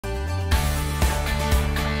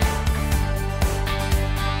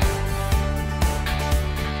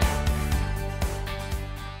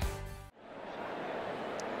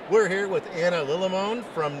We're here with Anna Lillemoen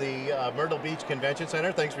from the Myrtle Beach Convention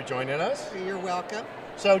Center. Thanks for joining us. You're welcome.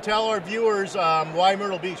 So tell our viewers why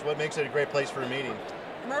Myrtle Beach, what makes it a great place for a meeting?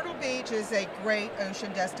 Myrtle Beach is a great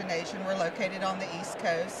ocean destination. We're located on the East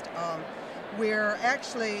Coast. We're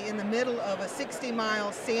actually in the middle of a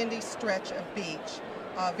 60-mile sandy stretch of beach.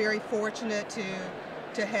 Very fortunate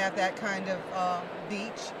to have that kind of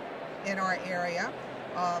beach in our area.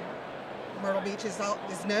 Myrtle Beach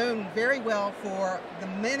is known very well for the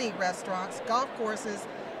many restaurants, golf courses,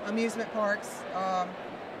 amusement parks,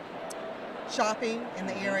 shopping in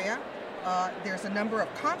the area. There's a number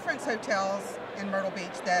of conference hotels in Myrtle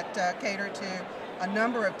Beach that cater to a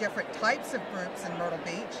number of different types of groups in Myrtle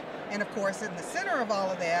Beach. And of course, in the center of all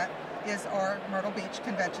of that is our Myrtle Beach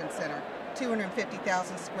Convention Center,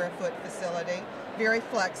 250,000 square foot facility, very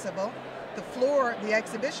flexible. The floor, the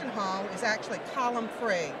exhibition hall, is actually column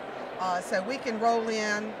free. So we can roll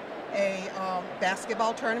in a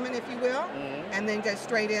basketball tournament, if you will, and then go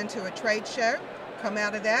straight into a trade show, come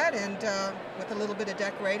out of that, and with a little bit of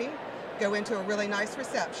decorating, go into a really nice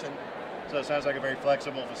reception. So it sounds like a very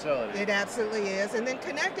flexible facility. It absolutely is. And then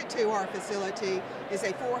connected to our facility is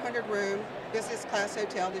a 400-room business class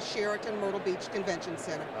hotel, the Sheraton Myrtle Beach Convention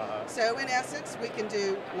Center. So in essence, we can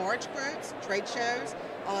do large groups, trade shows,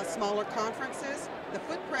 smaller conferences. The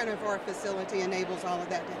footprint of our facility enables all of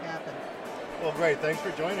that to happen. Well, great. Thanks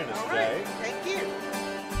for joining us today. All right. Thank you.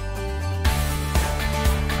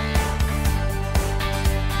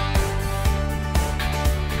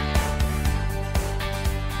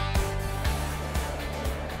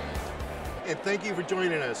 And thank you for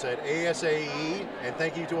joining us at ASAE, and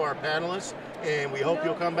thank you to our panelists, and we hope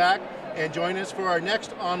you'll come back and join us for our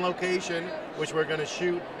next on location, which we're going to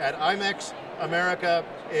shoot at IMEX America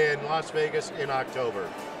in Las Vegas in October.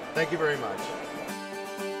 Thank you very much.